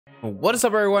What is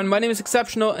up everyone, my name is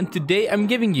Exceptional and today I'm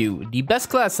giving you the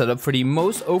best class setup for the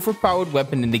most overpowered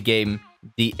weapon in the game,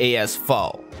 the AS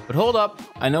VAL. But hold up,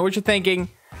 I know what you're thinking.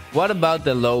 What about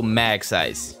the low mag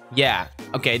size? Yeah,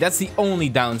 okay, that's the only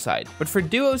downside. But for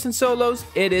duos and solos,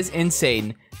 it is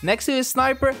insane. Next to a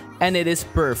sniper, and it is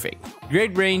perfect.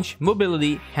 Great range,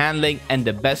 mobility, handling, and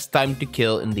the best time to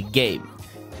kill in the game.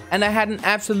 And I had an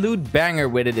absolute banger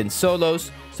with it in solos.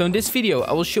 So in this video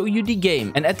I will show you the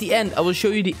game, and at the end I will show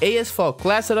you the AS VAL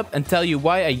class setup and tell you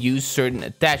why I use certain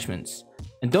attachments.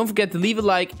 And don't forget to leave a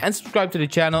like and subscribe to the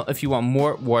channel if you want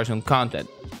more Warzone content.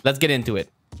 Let's get into it.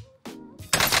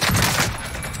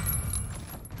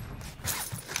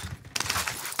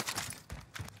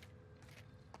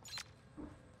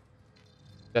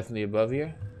 Definitely above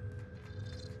here.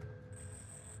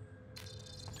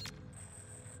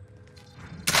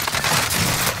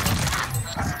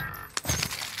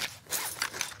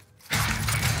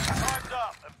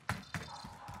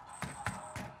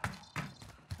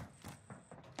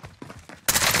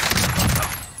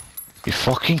 You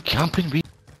fucking camping me?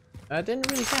 I didn't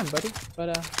really camp, buddy,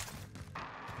 but oh,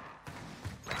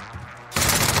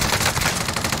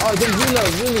 I didn't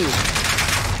reload, really?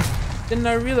 Didn't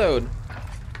I reload?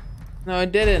 No, I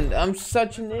didn't. I'm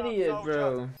such an idiot,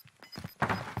 bro.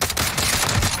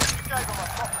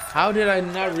 How did I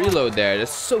not reload there?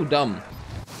 That's so dumb.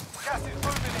 Gas is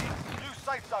moving in. New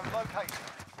safe zone located.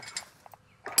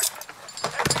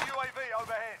 Enemy UAV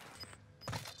overhead.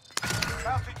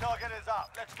 Bounty target is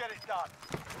up. Let's get it done.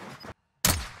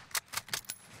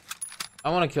 I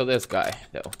want to kill this guy,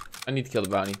 though. I need to kill the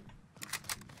bounty.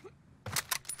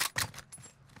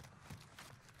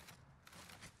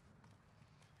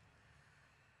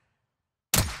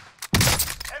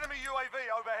 Enemy UAV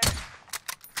overhead.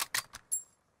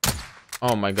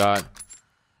 Oh my god.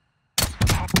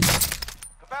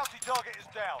 The bounty target is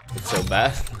down. It's so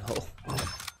bad. No.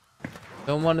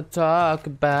 Don't want to talk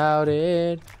about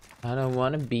it. I don't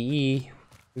want to be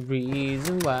the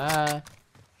reason why.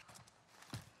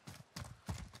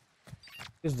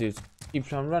 This dude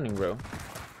keeps on running, bro.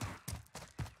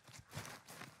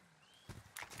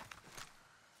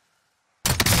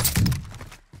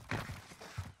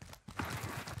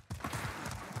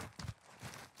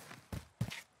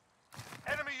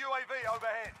 Enemy UAV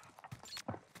overhead.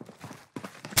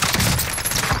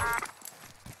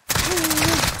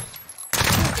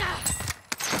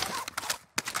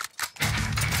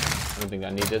 I don't think I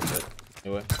need this, but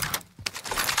anyway.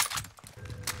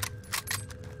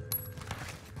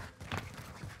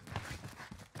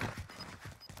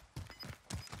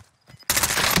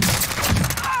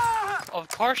 Of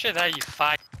course it that you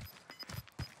fight.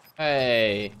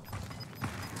 Hey.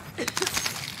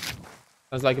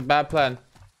 Sounds like a bad plan.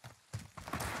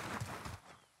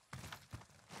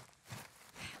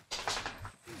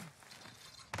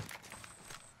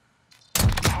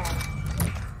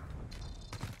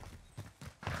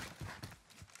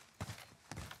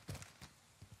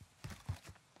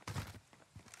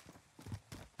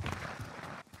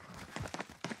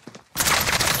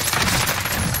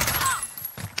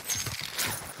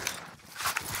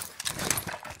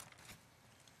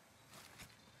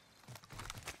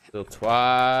 Still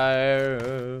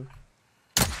twire.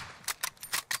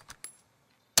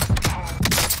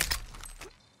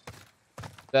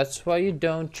 That's why you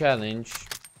don't challenge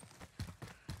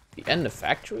the end of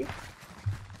factory.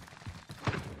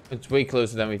 It's way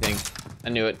closer than we think. I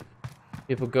knew it.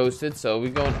 People ghosted, so we're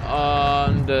going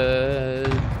on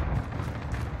the.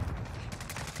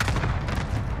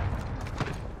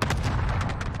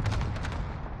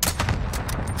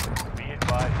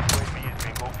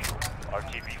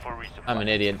 I'm an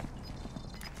idiot.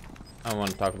 I don't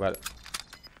want to talk about it.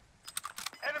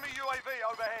 Enemy UAV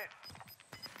overhead.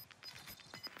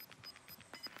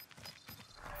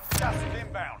 Gas is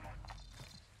inbound.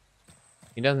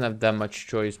 He doesn't have that much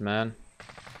choice, man.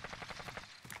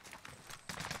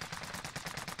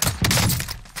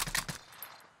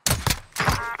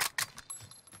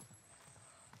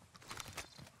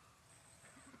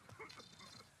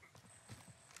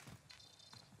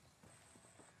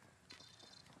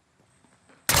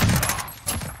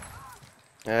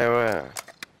 Yeah,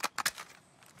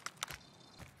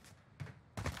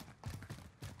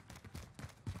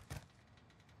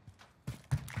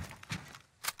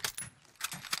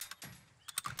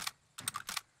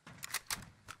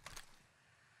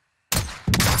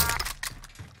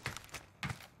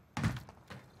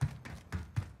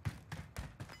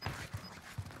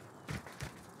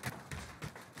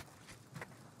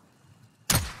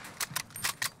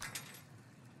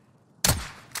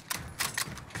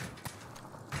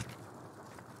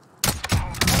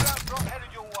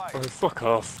 located. fuck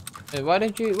off. Hey, why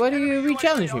do you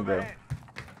re-challenge me, bro?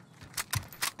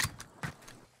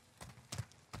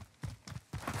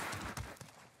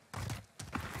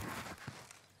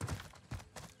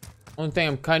 One thing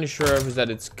I'm kind of sure of is that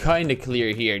it's kind of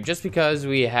clear here, just because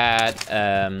we had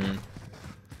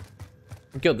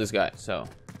we killed this guy, so.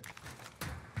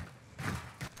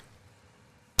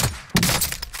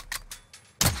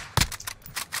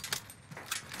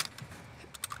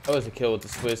 That was a kill with the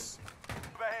Swiss.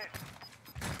 Overhead.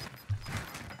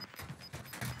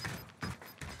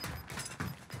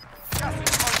 Gas is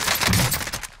closing.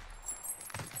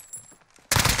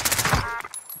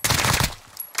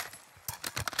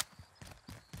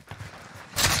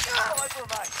 Five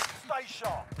remain. Stay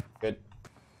sharp. Good.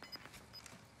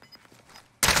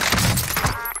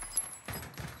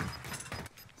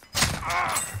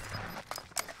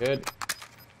 Good.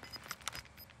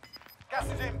 Gas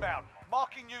is inbound.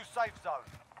 Marking new safe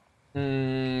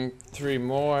zone. 3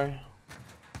 more.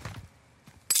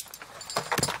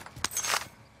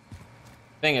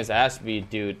 Thing is, there has to be a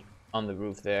dude on the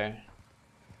roof there.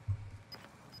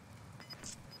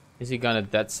 Is he gonna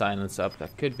dead silence up?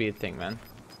 That could be a thing, man.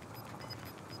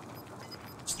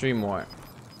 It's 3 more.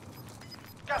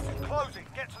 Gas is closing.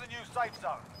 Get to the new safe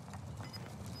zone.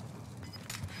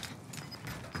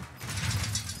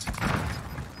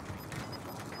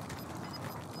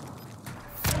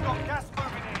 We've got gas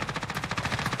moving in.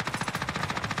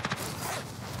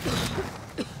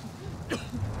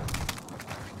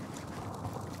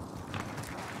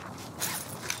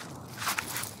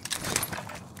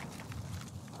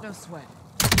 No sweat.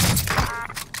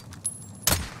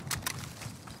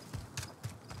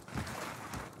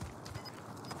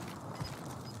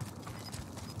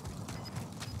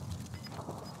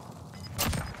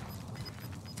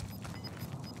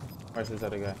 Where's this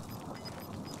other guy?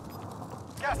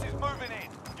 Gas is moving in.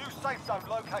 New safe zone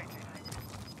located.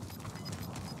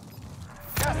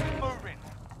 Gas is moving.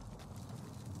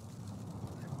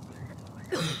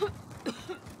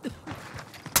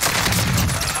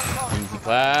 Easy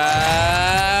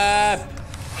clap.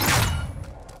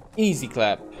 Easy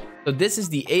clap. So this is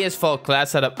the AS VAL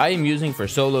class setup I am using for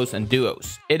solos and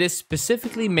duos. It is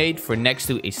specifically made for next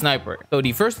to a sniper. So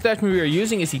the first attachment we are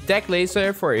using is the tech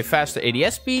laser for a faster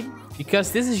ADS speed.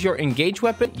 Because this is your engage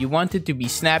weapon, you want it to be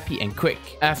snappy and quick.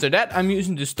 After that, I'm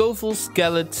using the Stoffel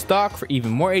Skeleton stock for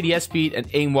even more ADS speed and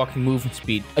aim walking movement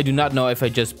speed. I do not know if I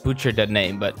just butchered that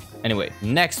name, but anyway.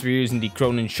 Next, we're using the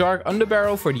Cronin Shark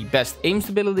underbarrel for the best aim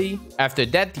stability. After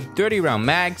that, the 30 round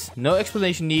mags. No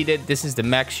explanation needed, this is the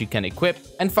max you can equip.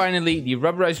 And finally, the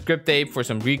rubberized grip tape for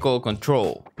some recoil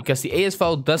control. Because the AS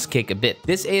VAL does kick a bit.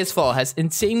 This AS VAL has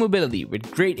insane mobility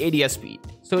with great ADS speed.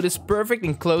 So it is perfect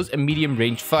in close and medium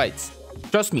range fights.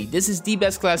 Trust me, this is the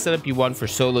best class setup you want for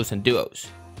solos and duos.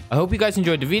 I hope you guys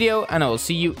enjoyed the video and I will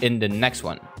see you in the next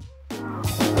one.